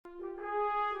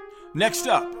Next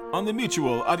up on the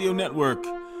Mutual Audio Network,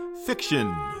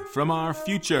 Fiction from Our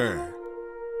Future.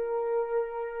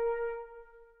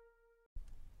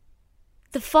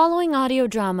 The following audio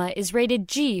drama is rated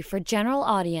G for general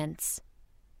audience.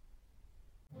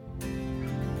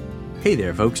 Hey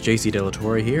there folks, JC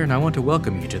Delatorre here, and I want to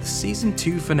welcome you to the Season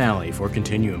 2 finale for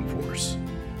Continuum Force.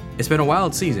 It's been a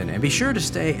wild season, and be sure to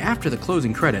stay after the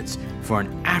closing credits for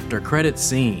an after-credits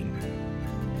scene.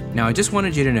 Now I just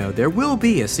wanted you to know there will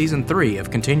be a Season 3 of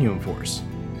Continuum Force.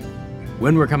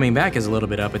 When we're coming back is a little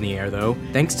bit up in the air though,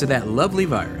 thanks to that lovely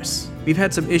virus. We've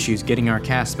had some issues getting our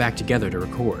cast back together to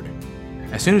record.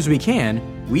 As soon as we can,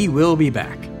 we will be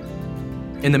back.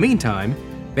 In the meantime,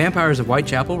 Vampires of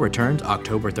Whitechapel returns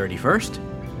October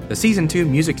 31st. The Season 2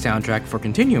 music soundtrack for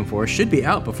Continuum Force should be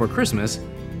out before Christmas,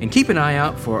 and keep an eye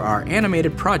out for our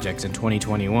animated projects in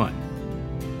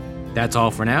 2021. That's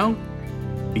all for now.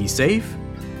 Be safe,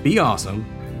 be awesome,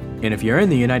 and if you're in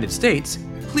the United States,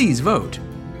 please vote.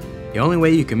 The only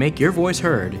way you can make your voice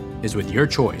heard is with your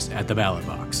choice at the ballot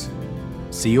box.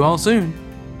 See you all soon.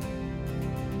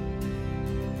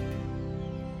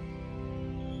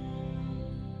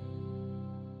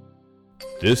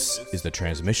 This is the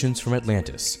Transmissions from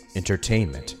Atlantis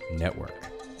Entertainment Network.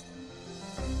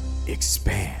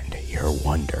 Expand your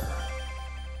wonder.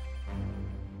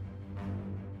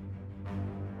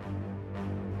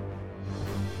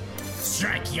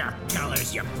 Strike your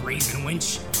colors, you brazen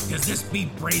winch, cause this be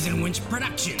Brazen Winch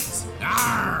Productions.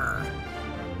 Arr!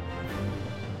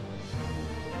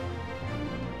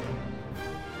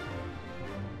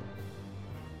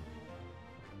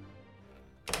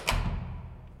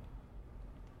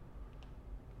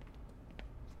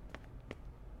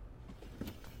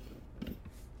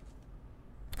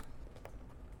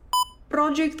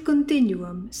 Project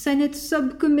Continuum, Senate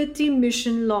Subcommittee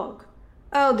Mission Log,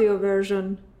 audio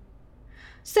version.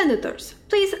 Senators,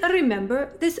 please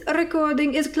remember this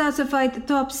recording is classified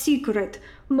top secret,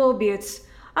 Mobius,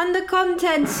 and the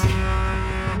contents...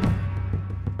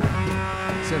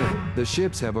 Senator, the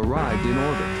ships have arrived in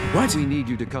orbit. What? We need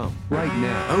you to come, right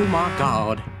now. Oh my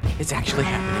god, it's actually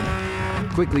happening.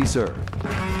 Quickly, sir.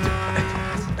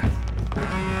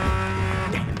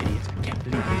 Damn idiots, I can't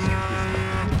believe this.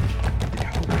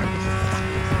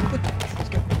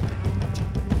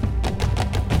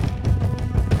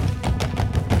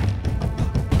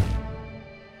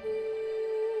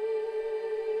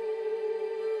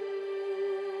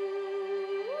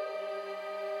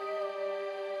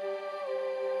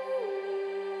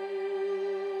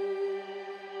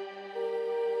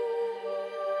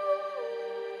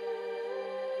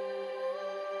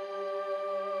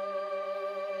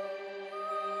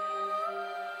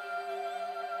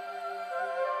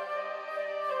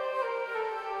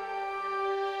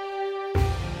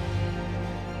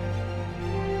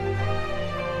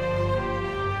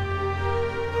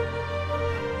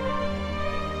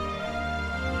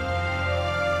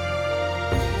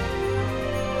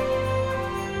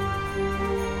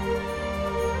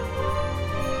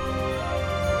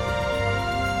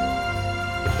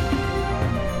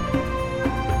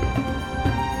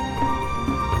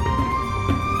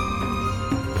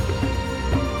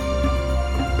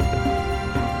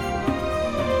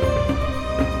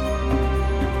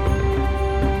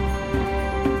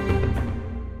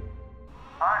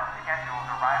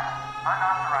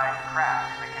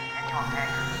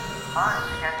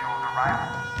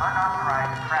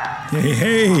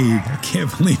 Hey, I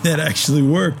can't believe that actually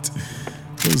worked.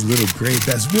 Those little gray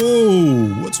bats. Whoa,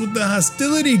 what's with the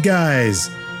hostility, guys?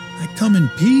 I come in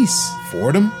peace.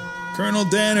 Fordham? Colonel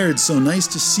Dannard, so nice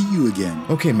to see you again.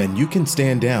 Okay, men, you can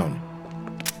stand down.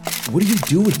 What are you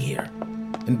doing here?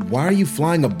 And why are you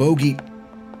flying a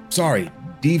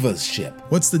Diva's ship?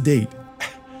 What's the date?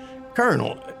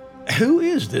 Colonel, who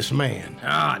is this man?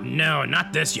 Oh, no,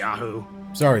 not this Yahoo.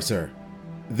 Sorry, sir.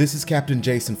 This is Captain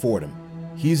Jason Fordham.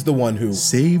 He's the one who...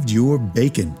 saved your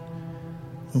bacon.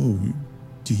 Oh,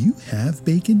 do you have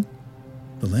bacon?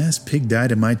 The last pig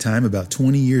died in my time about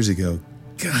 20 years ago.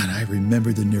 God, I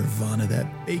remember the nirvana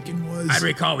that bacon was. I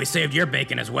recall we saved your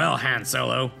bacon as well, Han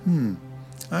Solo.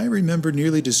 I remember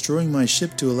nearly destroying my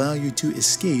ship to allow you to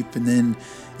escape, and then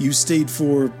you stayed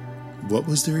for... what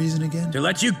was the reason again? To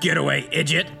let you get away,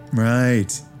 idiot.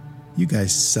 Right. You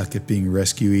guys suck at being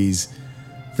rescuees.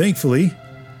 Thankfully,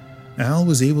 Al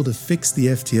was able to fix the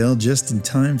FTL just in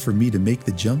time for me to make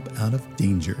the jump out of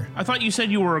danger. I thought you said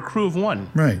you were a crew of one.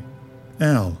 Right.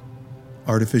 Al.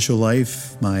 Artificial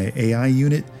Life, my AI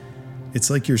unit. It's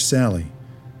like your Sally.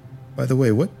 By the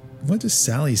way, what does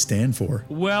Sally stand for?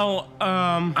 Well,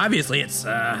 Obviously it's,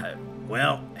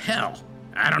 hell.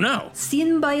 I don't know.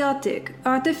 Symbiotic,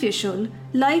 artificial,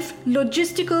 Life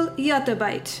Logistical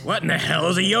Yottabyte. What in the hell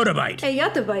is a yottabyte? A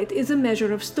yottabyte is a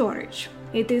measure of storage.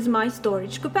 It is my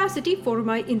storage capacity for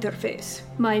my interface.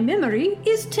 My memory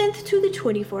is 10th to the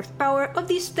 24th power of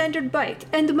the standard byte,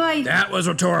 and my... That was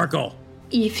rhetorical.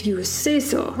 If you say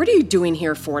so. What are you doing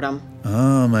here, Fordham?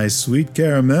 Ah, my sweet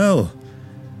caramel.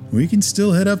 We can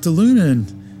still head up to Luna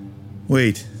and...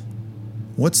 Wait,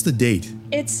 what's the date?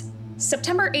 It's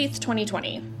September 8th,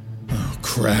 2020. Oh,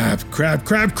 crap.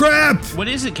 What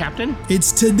is it, Captain?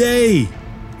 It's today.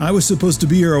 I was supposed to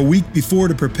be here a week before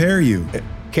to prepare you.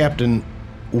 Captain,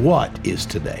 what is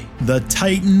today? The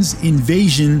Titans'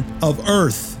 invasion of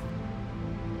Earth.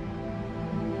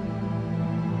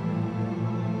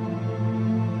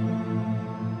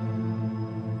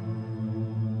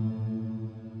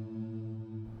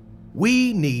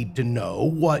 We need to know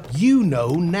what you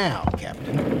know now,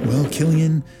 Captain. Well,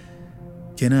 Killian,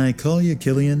 can I call you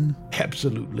Killian?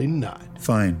 Absolutely not.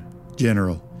 Fine,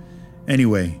 General.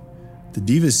 Anyway, the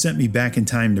Divas sent me back in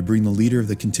time to bring the leader of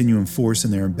the Continuum Force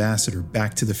and their ambassador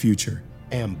back to the future.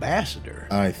 Ambassador?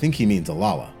 I think he means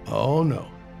Alala. Oh, no.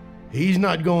 He's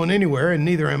not going anywhere, and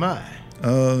neither am I.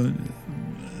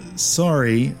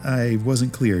 Sorry, I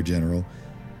wasn't clear, General.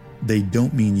 They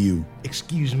don't mean you.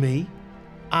 Excuse me?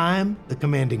 I'm the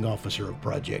commanding officer of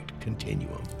Project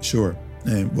Continuum. Sure,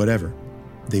 whatever.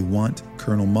 They want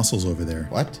Colonel Muscles over there.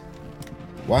 What?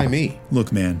 Why me?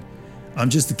 Look, man, I'm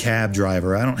just a cab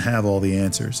driver. I don't have all the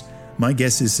answers. My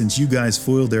guess is since you guys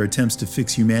foiled their attempts to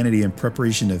fix humanity in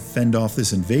preparation to fend off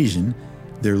this invasion,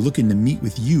 they're looking to meet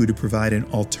with you to provide an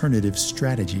alternative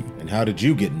strategy. And how did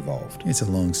you get involved? It's a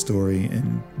long story,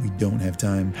 and we don't have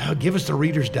time. Give us the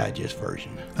Reader's Digest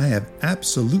version. I have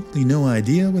absolutely no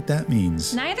idea what that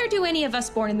means. Neither do any of us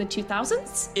born in the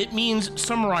 2000s. It means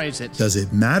summarize it. Does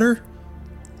it matter?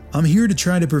 I'm here to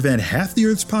try to prevent half the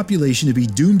Earth's population to be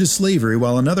doomed to slavery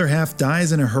while another half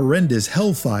dies in a horrendous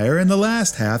hellfire and the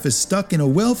last half is stuck in a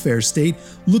welfare state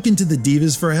looking to the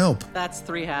Divas for help. That's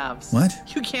 3 halves. What?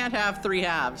 You can't have 3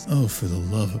 halves. Oh, for the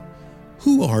love of...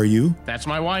 Who are you? That's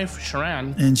my wife,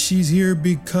 Sharan. And she's here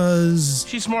because...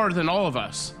 She's smarter than all of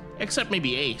us. Except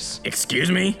maybe Ace.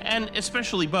 Excuse me? And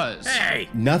especially Buzz. Hey!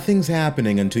 Nothing's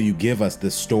happening until you give us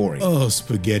this story. Oh,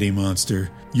 spaghetti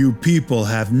monster. You people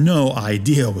have no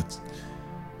idea what's...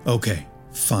 Okay,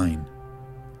 fine.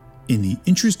 In the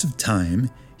interest of time,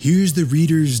 here's the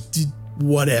reader's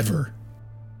whatever.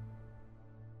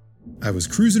 I was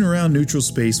cruising around neutral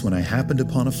space when I happened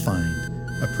upon a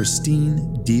find. A pristine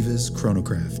Divas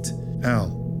chronograph.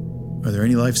 Al, are there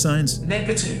any life signs?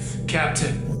 Negative,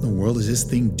 Captain. What in the world is this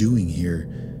thing doing here?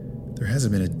 There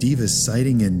hasn't been a Divas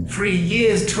sighting in... 3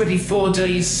 years, 24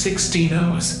 days, 16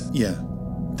 hours. Yeah,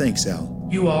 thanks, Al.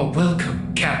 You are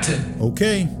welcome, Captain.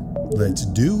 Okay, let's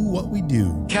do what we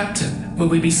do. Captain, will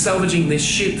we be salvaging this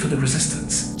ship for the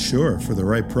Resistance? Sure, for the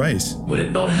right price. Would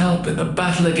it not help in the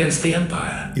battle against the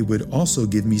Empire? It would also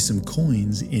give me some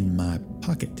coins in my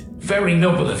pocket. Very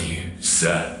noble of you,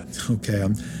 sir. Okay,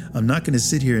 I'm not going to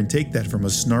sit here and take that from a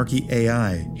snarky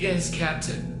AI. Yes,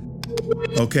 Captain.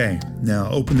 Okay, now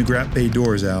open the Grap Bay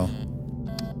doors, Al.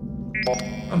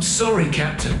 I'm sorry,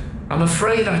 Captain. I'm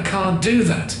afraid I can't do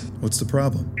that. What's the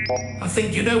problem? I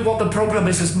think you know what the problem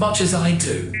is as much as I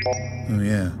do. Oh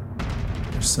yeah,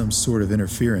 there's some sort of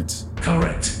interference.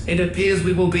 Correct. It appears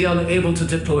we will be unable to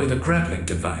deploy the grappling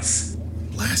device.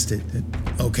 Blast it.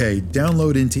 Okay,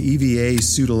 download into EVA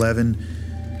Suit 11.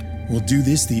 We'll do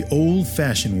this the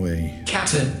old-fashioned way.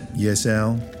 Captain. Yes,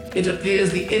 Al? It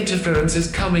appears the interference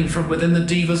is coming from within the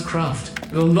Diva's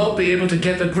craft. We'll not be able to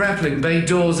get the grappling bay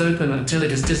doors open until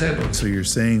it is disabled. So you're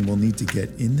saying we'll need to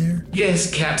get in there?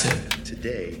 Yes, Captain.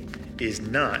 Today is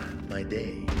not my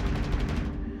day.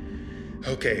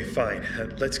 Okay, fine.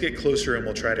 Let's get closer and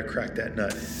we'll try to crack that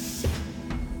nut.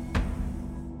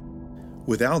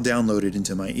 With Al downloaded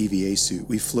into my EVA suit,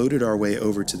 we floated our way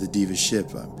over to the Diva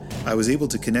ship. I was able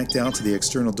to connect Al to the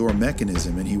external door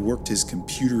mechanism and he worked his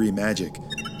computery magic.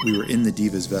 We were in the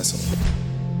Diva's vessel.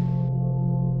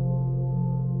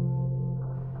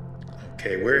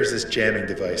 Okay, where is this jamming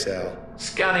device, Al?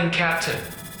 Scanning, Captain.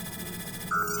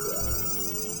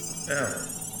 Al,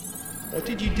 what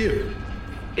did you do?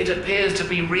 It appears to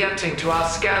be reacting to our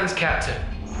scans, Captain.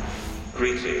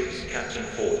 Greetings, Captain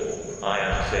Fordham. I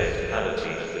am Fed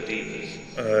Palatine of the Divas.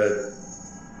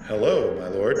 Hello, my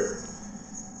lord.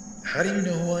 How do you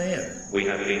know who I am? We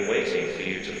have been waiting for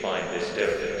you to find this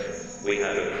derelict. We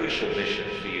have a crucial mission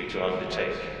for you to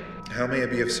undertake. How may I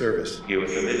be of service? You are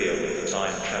familiar with the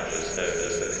time travelers known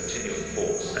as the Continuum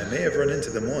Force. I may have run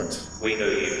into them once. We know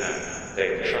you have.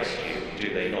 They trust you, do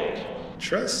they not?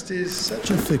 Trust is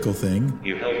such a fickle thing.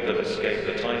 You helped them escape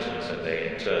the Titans, and they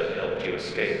in turn helped you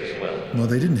escape as well. Well,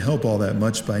 they didn't help all that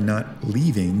much by not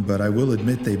leaving, but I will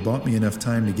admit they bought me enough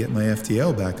time to get my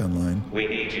FTL back online. We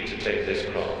need you to take this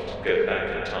craft, go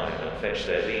back in time, and fetch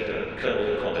their leader,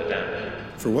 Colonel Connor Danner.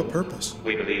 For what purpose?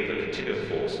 We believe the Continuum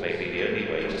Force may be the only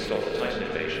way to stop the Titan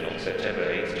invasion on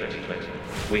September 8th, 2020.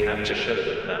 We have to show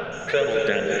them now. Colonel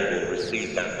Danner will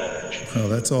receive that knowledge. Well,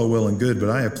 that's all well and good, but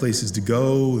I have places to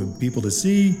go and people to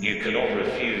see. You cannot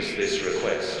refuse this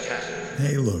request, Captain.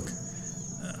 Hey, look.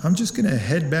 I'm just gonna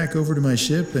head back over to my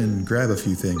ship and grab a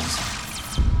few things.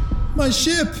 My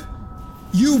ship!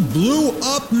 You blew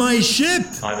up my ship!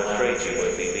 I'm afraid you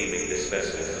won't be leaving this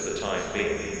vessel for the time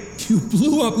being. You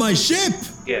blew up my ship!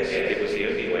 Yes, it was the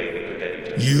only way we could get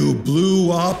you to... You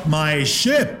blew up my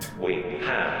ship! We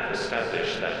have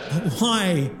established that. But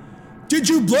why? Did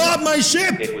you blow up my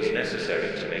ship? It was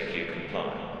necessary to make you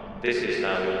comply. This is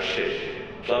now your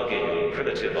ship. Plug in your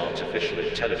primitive artificial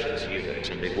intelligence unit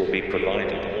and it will be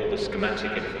providing all the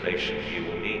schematic information you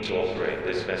will need to operate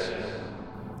this vessel.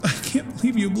 I can't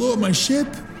believe you blew up my ship.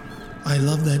 I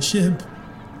love that ship.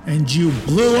 And you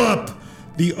blew up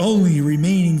the only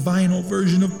remaining vinyl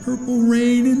version of Purple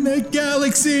Rain in the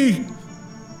galaxy.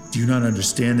 Do you not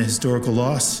understand the historical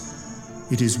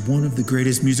loss? It is one of the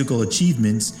greatest musical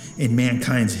achievements in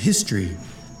mankind's history.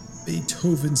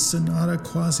 Beethoven's Sonata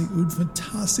Quasi ut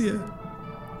Fantasia.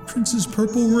 Princess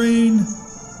Purple Rain.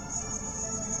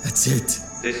 That's it.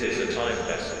 This is a time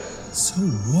vessel. So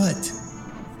what?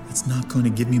 It's not going to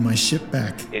give me my ship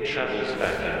back. It travels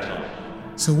back in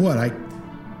time. So what?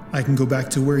 I can go back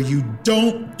to where you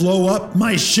don't blow up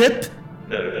my ship?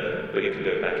 No, but you can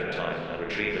go back in time and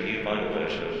retrieve a new vinyl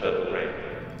version of Purple Rain.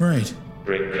 Right.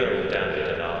 Bring Colonel David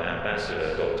and our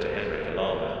ambassador, Dr. Henrik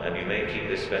Alama, and you may keep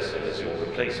this vessel as your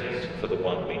replacement for the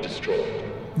one we destroyed.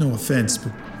 No offense,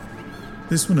 but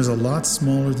this one is a lot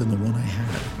smaller than the one I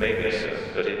had. Maybe so,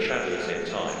 but it travels in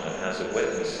time and has a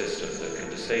weapons system that can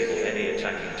disable any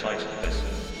attacking Titan vessel.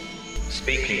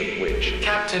 Speaking of which...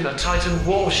 Captain, a Titan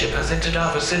warship has entered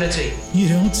our vicinity. You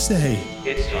don't say.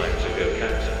 It's time to go,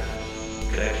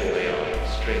 Captain. Connect your AI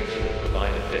strings to the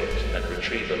provided bit and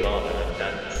retrieve Alana and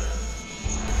Danner.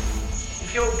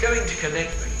 If you're going to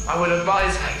connect me, I would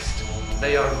advise haste.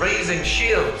 They are raising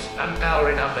shields and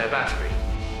powering up their battery.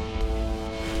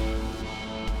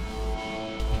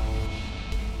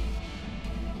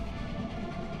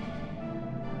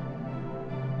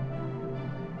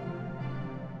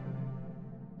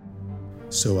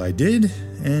 So I did,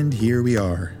 and here we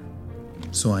are.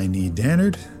 So I need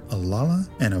Dannard, Alala,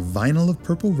 and a vinyl of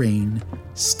Purple Rain,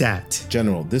 stat.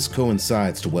 General, this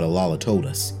coincides to what Alala told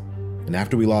us. And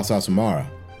after we lost Asamara,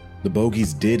 the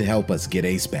Bogies did help us get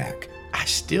Ace back. I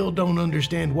still don't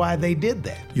understand why they did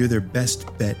that. You're their best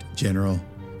bet, General.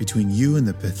 Between you and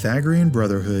the Pythagorean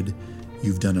Brotherhood,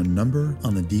 you've done a number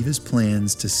on the Divas'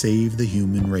 plans to save the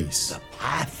human race.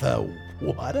 The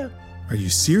what? Are you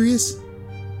serious?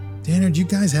 Dannard, you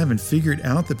guys haven't figured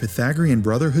out the Pythagorean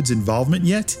Brotherhood's involvement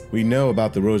yet? We know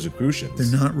about the Rosicrucians.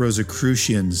 They're not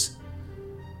Rosicrucians.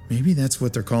 Maybe that's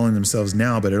what they're calling themselves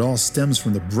now, but it all stems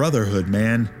from the Brotherhood,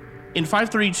 man. In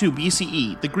 532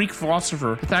 BCE, the Greek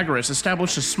philosopher Pythagoras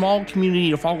established a small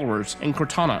community of followers in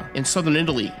Cortana, in southern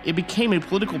Italy. It became a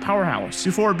political powerhouse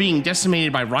before being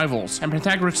decimated by rivals and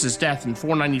Pythagoras' death in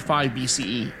 495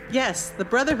 BCE. Yes, the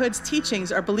Brotherhood's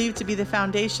teachings are believed to be the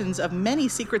foundations of many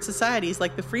secret societies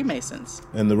like the Freemasons.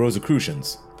 And the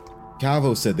Rosicrucians.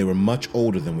 Calvo said they were much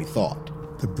older than we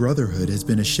thought. The Brotherhood has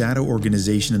been a shadow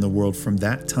organization in the world from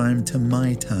that time to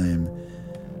my time.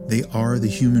 They are the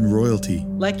human royalty.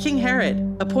 Like King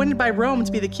Herod, appointed by Rome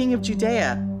to be the king of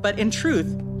Judea, but in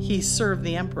truth, he served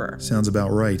the emperor. Sounds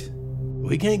about right.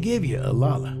 We can't give you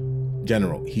Alala.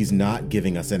 General, he's not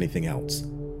giving us anything else.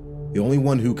 The only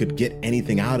one who could get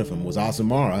anything out of him was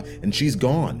Asamara, and she's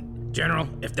gone. General,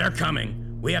 if they're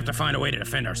coming, we have to find a way to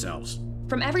defend ourselves.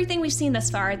 From everything we've seen thus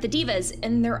far, the Divas,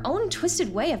 in their own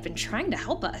twisted way, have been trying to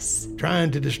help us.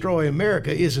 Trying to destroy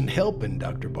America isn't helping,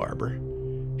 Dr. Barber.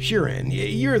 Shiran,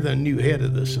 you're the new head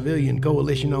of the civilian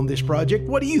coalition on this project.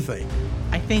 What do you think?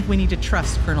 I think we need to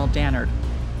trust Colonel Dannard.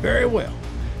 Very well.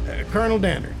 Colonel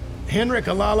Dannard, Henrik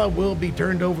Alala will be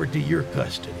turned over to your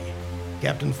custody.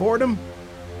 Captain Fordham,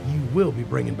 you will be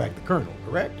bringing back the Colonel,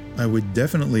 correct? I would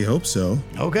definitely hope so.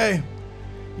 Okay.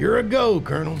 You're a go,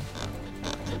 Colonel.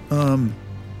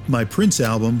 My Prince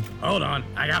album. Hold on,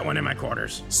 I got one in my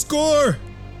quarters. Score!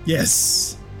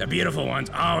 Yes! The beautiful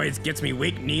ones always gets me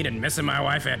weak-kneed and missing my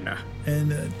wife Edna.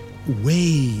 And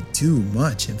way too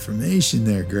much information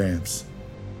there, Gramps.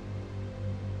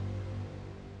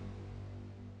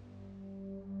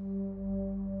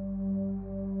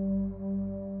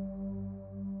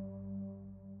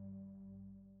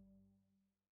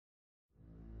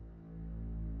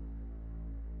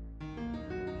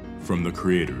 From the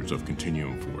creators of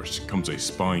Continuum Force comes a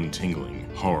spine-tingling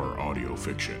horror audio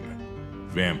fiction,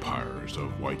 Vampires of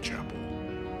Whitechapel.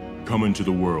 Come into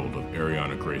the world of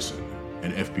Ariana Grayson,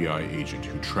 an FBI agent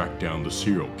who tracked down the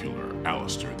serial killer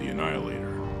Alistair the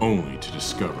Annihilator, only to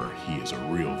discover he is a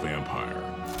real vampire,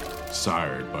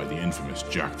 sired by the infamous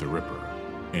Jack the Ripper,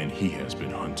 and he has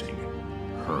been hunting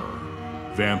her.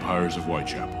 Vampires of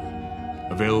Whitechapel.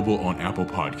 Available on Apple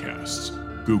Podcasts,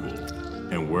 Google,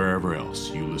 and wherever else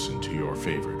you listen to your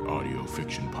favorite audio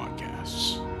fiction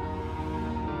podcasts.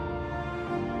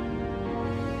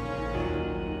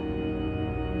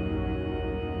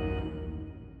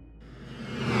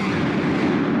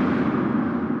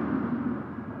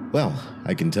 Well,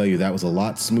 I can tell you that was a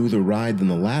lot smoother ride than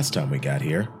the last time we got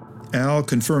here. Al,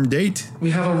 confirm date?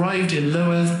 We have arrived in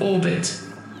low Earth orbit.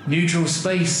 Neutral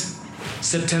space.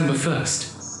 September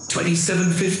 1st,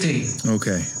 2715.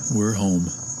 Okay, we're home.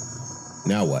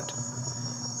 Now what?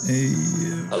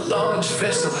 A large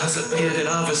vessel has appeared in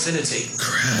our vicinity.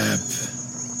 Crap.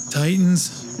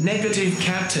 Titans? Negative,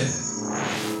 Captain.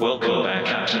 Welcome back,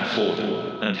 Captain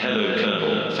Fordham. And hello,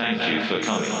 Colonel. Thank you for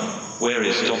coming. Where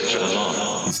is Dr.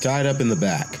 Alana? He's tied up in the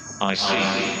back. I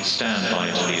see. Stand by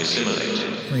to be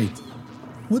assimilated. Wait,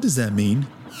 what does that mean?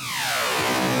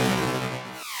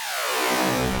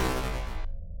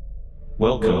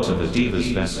 Welcome to the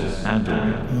Divas vessel,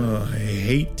 Andor. Oh, I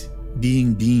hate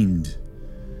being deemed.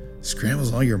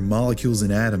 Scrambles all your molecules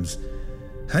and atoms.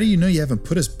 How do you know you haven't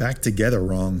put us back together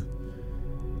wrong?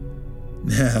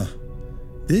 Now,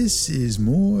 this is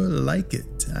more like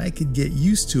it. I could get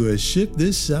used to a ship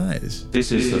this size.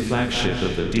 This is the flagship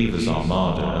of the Divas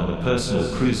Armada and the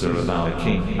personal cruiser of our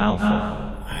King,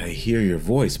 Alpha. I hear your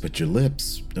voice, but your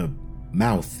lips,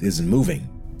 mouth isn't moving.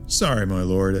 Sorry, my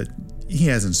lord. He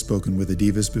hasn't spoken with the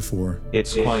Divas before.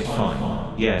 It's quite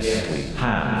fine. Yes, we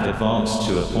have advanced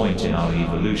to a point in our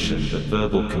evolution that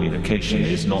verbal communication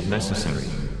is not necessary.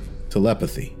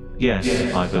 Telepathy. Yes,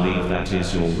 I believe that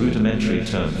is your rudimentary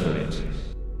term for it.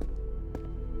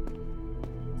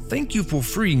 Thank you for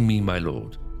freeing me, my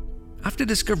lord. After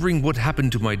discovering what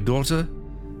happened to my daughter,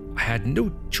 I had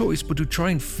no choice but to try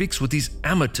and fix what these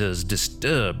amateurs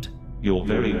disturbed. You're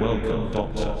very welcome,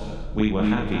 Doctor. We were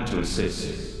happy to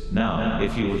assist. Now,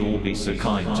 if you would all be so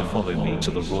kind to follow me to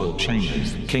the royal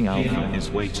chambers, King Alpha is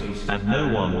waiting, and no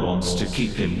one wants to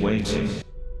keep him waiting.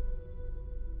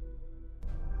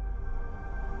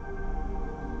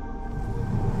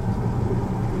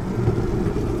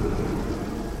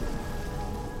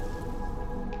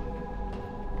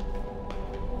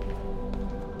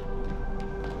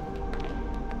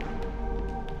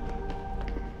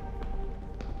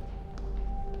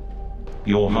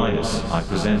 Your Highness, I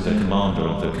present the commander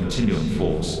of the Continuum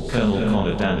Force, Colonel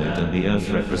Connor Dannard, and the Earth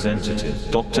representative,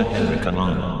 Dr. Henrik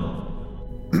Alana.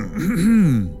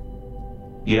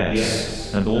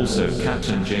 Yes, and also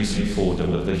Captain Jason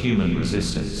Fordham of the Human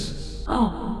Resistance.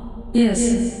 Oh, yes.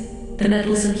 The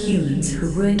meddlesome humans who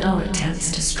ruined our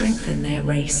attempts to strengthen their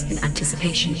race in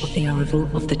anticipation of the arrival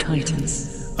of the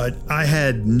Titans. I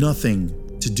had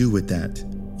nothing to do with that,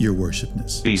 Your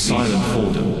Worshipness. Be silent,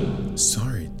 Fordham.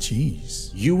 Sorry,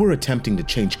 jeez. You were attempting to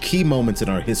change key moments in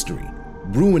our history,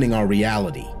 ruining our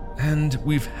reality. And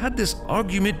we've had this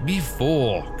argument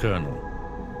before, Colonel.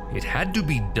 It had to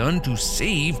be done to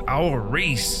save our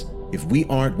race. If we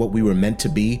aren't what we were meant to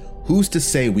be, who's to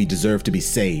say we deserve to be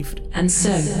saved? And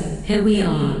so, here we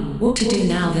are. What to do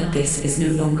now that this is no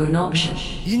longer an option?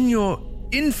 In your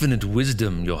infinite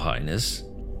wisdom, Your Highness,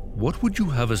 what would you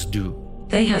have us do?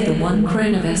 They have the one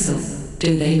Chrono vessel,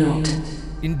 do they not?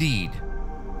 Indeed.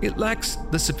 It lacks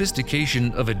the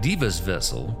sophistication of a Divas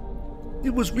vessel. It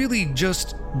was really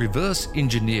just reverse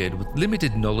engineered with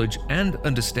limited knowledge and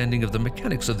understanding of the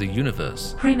mechanics of the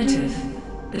universe. Primitive,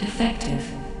 but effective.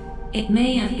 It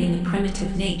may have been the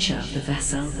primitive nature of the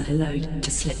vessel that allowed it to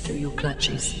slip through your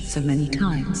clutches so many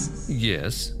times.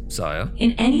 Yes, sire.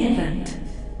 In any event,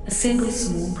 a single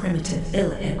small, primitive,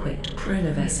 ill-equipped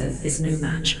Chrono vessel is no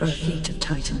match for a fleet of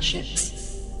Titan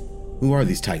ships. Who are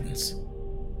these Titans?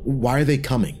 Why are they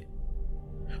coming?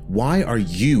 Why are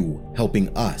you helping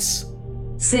us?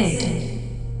 Sid.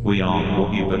 We are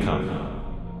what you become.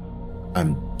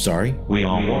 I'm sorry? We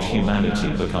are what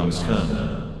humanity becomes,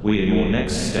 Colonel. We are your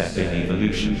next step in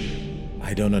evolution.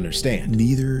 I don't understand.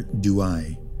 Neither do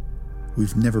I.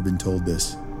 We've never been told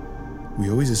this. We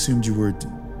always assumed you were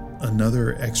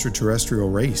another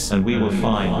extraterrestrial race. And we were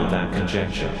fine with that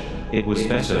conjecture. It was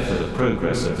better for the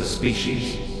progress of the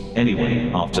species. Anyway,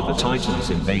 after the Titans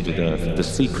invaded Earth, the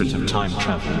secret of time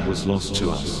travel was lost to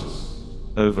us.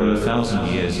 Over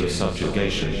 1,000 years of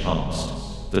subjugation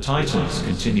passed. The Titans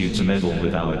continue to meddle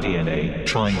with our DNA,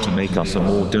 trying to make us a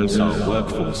more docile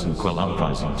workforce and quell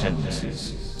uprising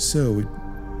tendencies. So,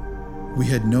 we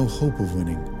had no hope of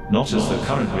winning. Not as the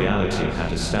current reality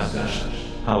had established.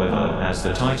 However, as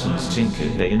the Titans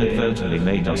tinkered, they inadvertently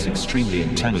made us extremely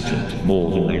intelligent, more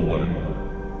than they were.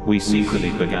 We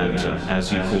secretly began to,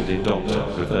 as you called it, Doctor,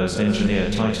 reverse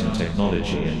engineer Titan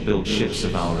technology and build ships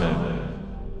of our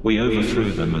own. We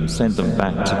overthrew them and sent them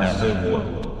back to their home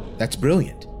world. That's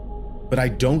brilliant. But I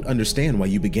don't understand why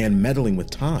you began meddling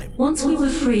with time. Once we were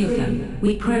free of them,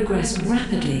 we progressed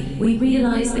rapidly. We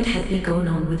realized that had we gone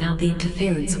on without the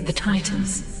interference of the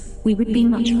Titans, we would be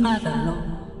much further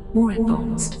along, more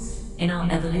advanced in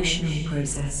our evolutionary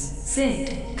process.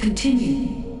 Sid,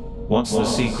 continue. Once the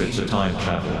secret to time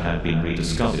travel had been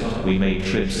rediscovered, we made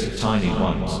trips, tiny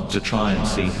ones, to try and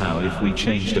see how if we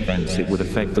changed events it would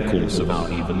affect the course of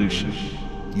our evolution.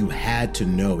 You had to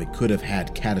know it could have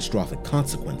had catastrophic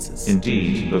consequences.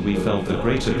 Indeed, but we felt the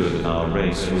greater good of our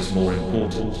race was more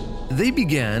important. They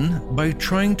began by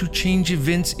trying to change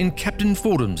events in Captain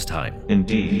Fordham's time.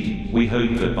 Indeed, we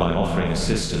hoped that by offering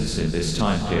assistance in this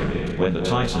time period, when the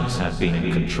Titans had been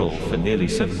in control for nearly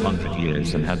 700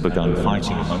 years and had begun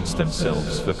fighting amongst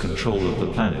themselves for control of the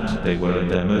planet, they were at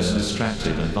their most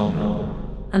distracted and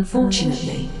vulnerable.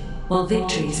 Unfortunately, while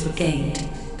victories were gained,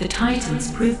 the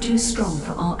Titans proved too strong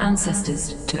for our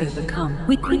ancestors to overcome.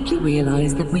 We quickly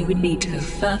realized that we would need to go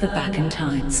further back in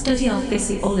time, study our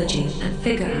physiology, and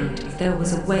figure out if there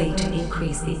was a way to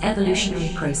increase the evolutionary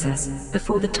process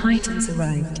before the Titans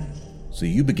arrived. So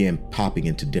you began popping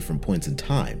into different points in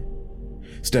time,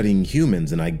 studying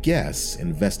humans and I guess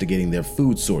investigating their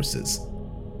food sources,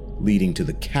 leading to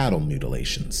the cattle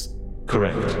mutilations.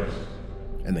 Correct.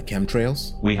 And the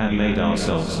chemtrails? We had made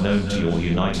ourselves known to your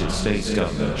United States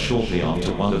government shortly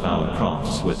after one of our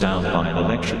crafts were down by an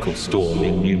electrical storm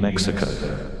in New Mexico.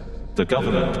 The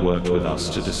government worked with us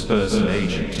to disperse an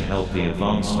agent to help the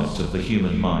advancement of the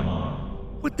human mind.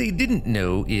 What they didn't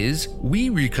know is we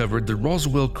recovered the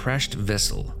Roswell crashed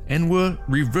vessel and were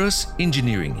reverse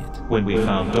engineering it. When we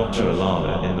found Dr.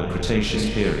 Alala in the Cretaceous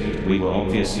period, we were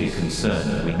obviously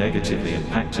concerned that we negatively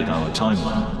impacted our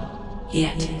timeline.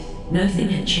 Yet, nothing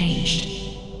had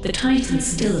changed. The Titans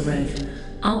still arrived.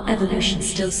 Our evolution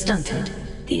still stunted.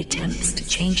 The attempts to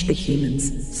change the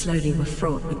humans slowly were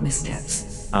fraught with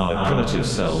missteps. Our primitive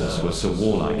selves were so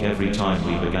warlike every time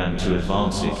we began to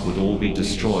advance it would all be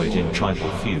destroyed in tribal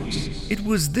feuds. It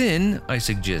was then, I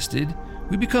suggested,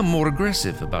 we become more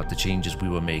aggressive about the changes we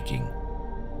were making.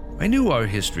 I knew our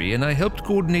history and I helped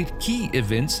coordinate key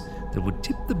events that would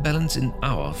tip the balance in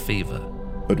our favor.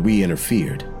 But we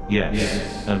interfered.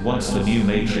 Yes, and once the new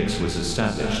Matrix was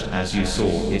established, as you saw,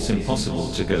 it's impossible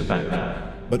to go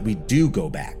back. But we do go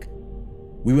back.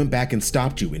 We went back and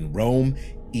stopped you in Rome,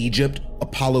 Egypt,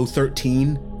 Apollo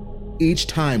 13. Each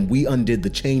time we undid the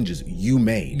changes you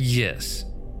made. Yes,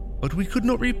 but we could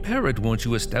not repair it once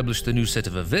you established the new set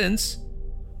of events.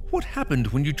 What happened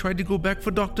when you tried to go back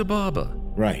for Dr. Barber?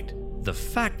 Right. The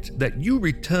fact that you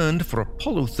returned for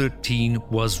Apollo 13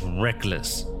 was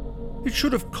reckless. It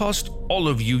should have cost all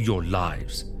of you your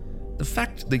lives. The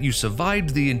fact that you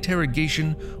survived the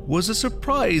interrogation was a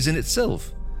surprise in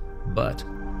itself. But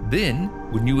then,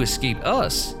 when you escaped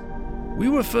us, we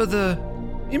were further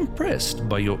impressed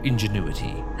by your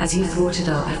ingenuity. As you thwarted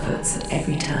our efforts at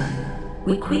every turn,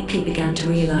 we quickly began to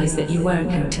realize that you weren't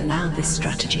going to allow this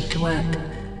strategy to work.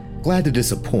 Glad to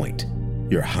disappoint,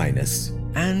 Your Highness.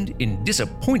 And in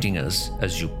disappointing us,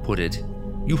 as you put it,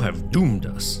 you have doomed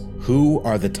us. Who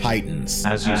are the Titans?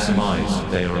 As you surmised,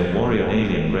 they are a warrior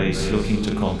alien race looking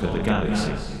to conquer the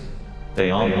galaxy. They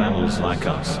aren't mammals like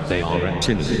us, they are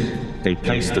reptilian. They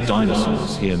placed the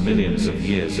dinosaurs here millions of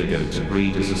years ago to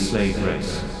breed as a slave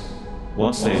race.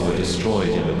 Once they were destroyed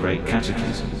in the Great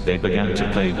Cataclysm, they began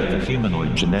to play with the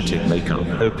humanoid genetic makeup,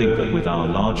 hoping that with our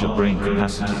larger brain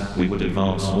capacity, we would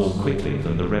advance more quickly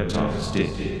than the reptiles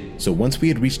did. So once we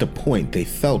had reached a point they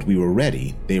felt we were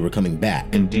ready, they were coming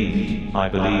back. Indeed, I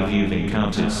believe you've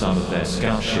encountered some of their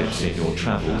scout ships in your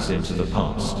travels into the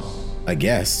past. I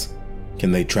guess.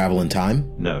 Can they travel in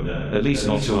time? No, at least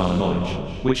not to our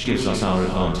knowledge, which gives us our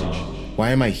advantage.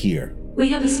 Why am I here? We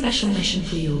have a special mission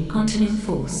for your Continent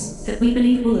Force that we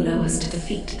believe will allow us to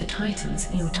defeat the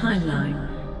Titans in your timeline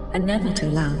and never to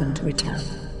allow them to return.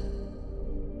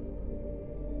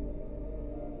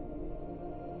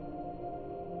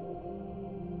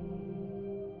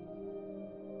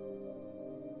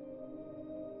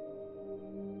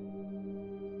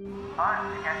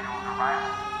 Unscheduled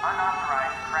arrival.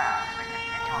 Unauthorized crash in the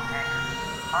continuum hangar.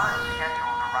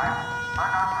 Unscheduled arrival.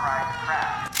 Unauthorized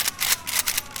crash.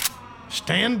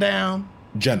 Stand down.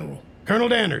 General, Colonel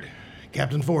Dannard,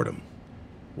 Captain Fordham,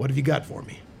 what have you got for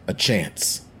me? A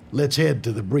chance. Let's head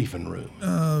to the briefing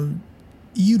room.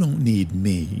 You don't need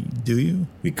me, do you?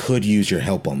 We could use your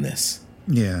help on this.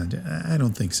 Yeah, I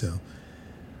don't think so.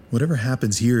 Whatever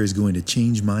happens here is going to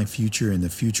change my future and the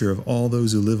future of all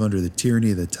those who live under the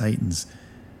tyranny of the Titans.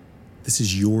 This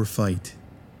is your fight.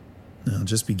 I'll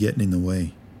just be getting in the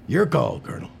way. Your call,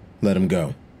 Colonel. Let him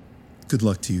go. Good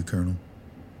luck to you, Colonel.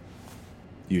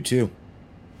 You too.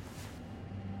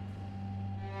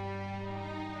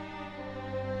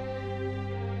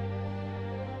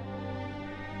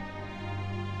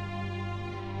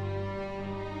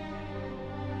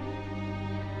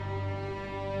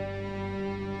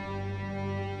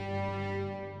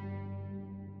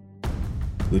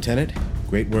 Lieutenant,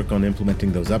 great work on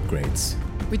implementing those upgrades.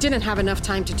 We didn't have enough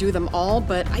time to do them all,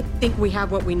 but I think we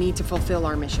have what we need to fulfill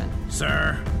our mission.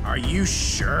 Sir, are you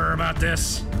sure about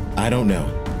this? I don't know.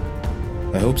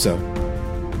 I hope so.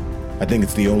 I think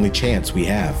it's the only chance we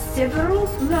have. Several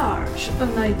large,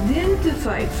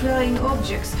 unidentified flying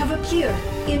objects have appeared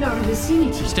in our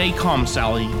vicinity. Stay calm,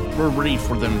 Sally. We're ready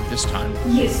for them this time.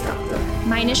 Yes, Doctor.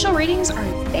 My initial readings are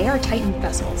they are Titan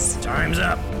vessels. Time's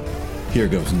up. Here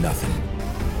goes nothing.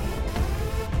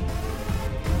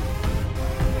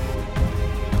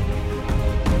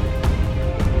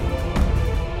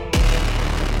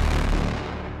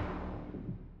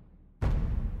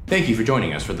 Thank you for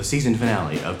joining us for the season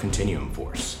finale of Continuum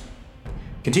Force.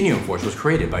 Continuum Force was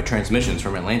created by Transmissions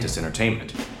from Atlantis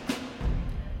Entertainment.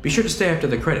 Be sure to stay after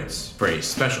the credits for a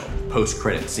special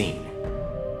post-credit scene.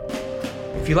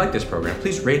 If you like this program,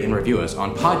 please rate and review us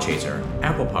on Podchaser,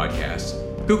 Apple Podcasts,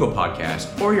 Google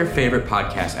Podcasts, or your favorite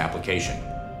podcast application.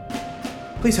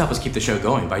 Please help us keep the show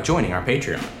going by joining our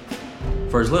Patreon.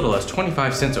 For as little as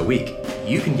 25 cents a week,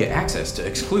 you can get access to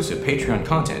exclusive Patreon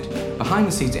content,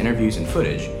 behind-the-scenes interviews and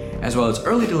footage, as well as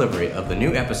early delivery of the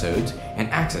new episodes and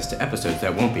access to episodes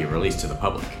that won't be released to the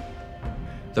public.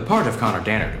 The part of Connor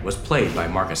Dannard was played by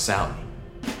Marcus Sally.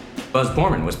 Buzz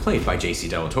Borman was played by JC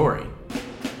Delatorre.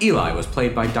 Eli was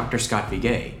played by Dr. Scott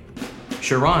Vigay.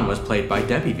 Sharon was played by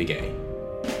Debbie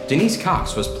Vigay. Denise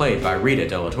Cox was played by Rita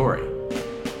Delatorre.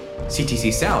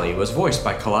 CTC Sally was voiced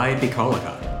by Calliope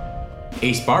Collicott.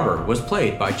 Ace Barber was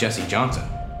played by Jesse Johnson.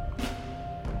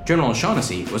 General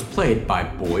Shaughnessy was played by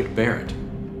Boyd Barrett.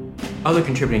 Other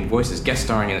contributing voices guest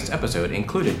starring in this episode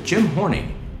included Jim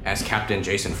Horning as Captain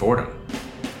Jason Fordham,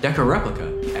 Decker Replica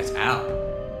as Al,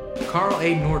 Carl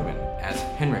A. Nordman as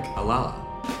Henrik Alala,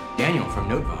 Daniel from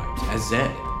Note Vibes as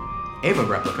Zed, Ava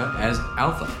Replica as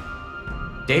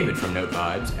Alpha, David from Note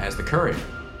Vibes as the Courier,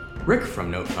 Rick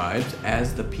from Note Vibes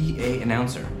as the PA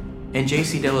announcer, and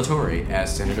JC Delatorre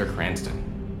as Senator Cranston.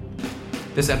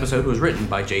 This episode was written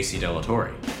by JC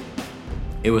Delatorre.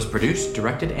 It was produced,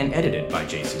 directed, and edited by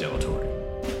JC Delatorre.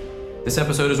 This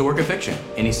episode is a work of fiction.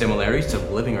 Any similarities to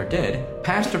the living or dead,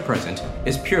 past or present,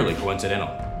 is purely coincidental.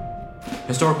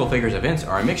 Historical figures events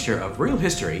are a mixture of real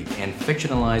history and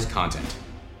fictionalized content.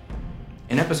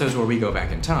 In episodes where we go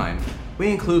back in time, we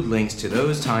include links to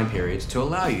those time periods to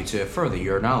allow you to further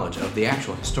your knowledge of the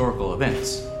actual historical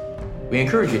events. We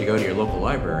encourage you to go to your local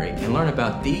library and learn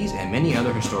about these and many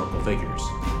other historical figures.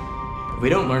 If we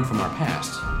don't learn from our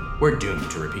past, we're doomed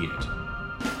to repeat it.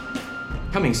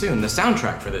 Coming soon, the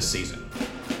soundtrack for this season.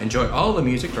 Enjoy all the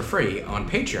music for free on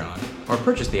Patreon or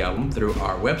purchase the album through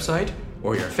our website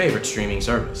or your favorite streaming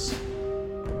service.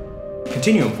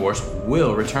 Continuum Force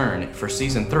will return for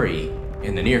Season 3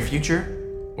 in the near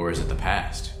future, or is it the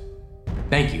past?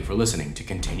 Thank you for listening to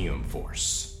Continuum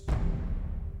Force.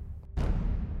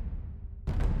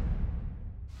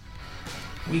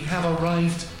 We have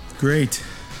arrived. Great.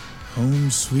 Home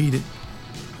sweet.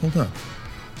 Hold up.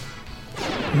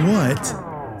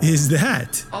 What is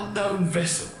that? Unknown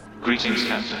vessel. Greetings,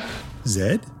 Captain.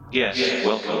 Zed? Yes,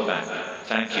 welcome back.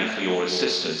 Thank you for your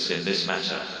assistance in this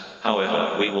matter.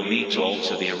 However, we will need to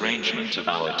alter the arrangement of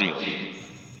our deal.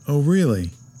 Oh,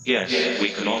 really? Yes, we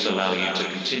cannot allow you to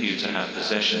continue to have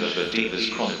possession of the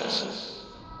Divas Chronicles.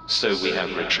 So we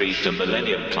have retrieved a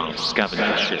Millennium Class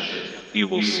scavenger ship. You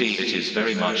will see it is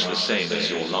very much the same as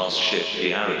your last ship,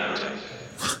 the Ariante.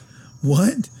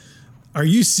 What? Are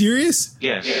you serious?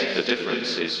 Yes, the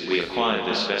difference is we acquired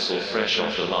this vessel fresh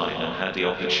off the line and had the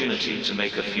opportunity to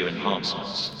make a few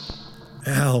enhancements.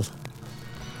 Al,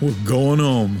 we're going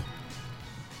home.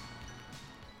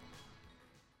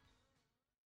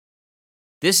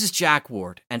 This is Jack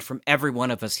Ward, and from every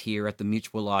one of us here at the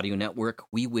Mutual Audio Network,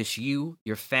 we wish you,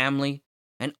 your family,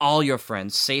 and all your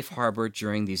friends safe harbor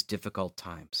during these difficult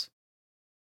times.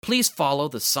 Please follow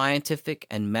the scientific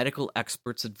and medical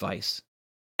experts' advice,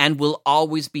 and we'll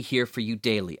always be here for you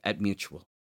daily at Mutual.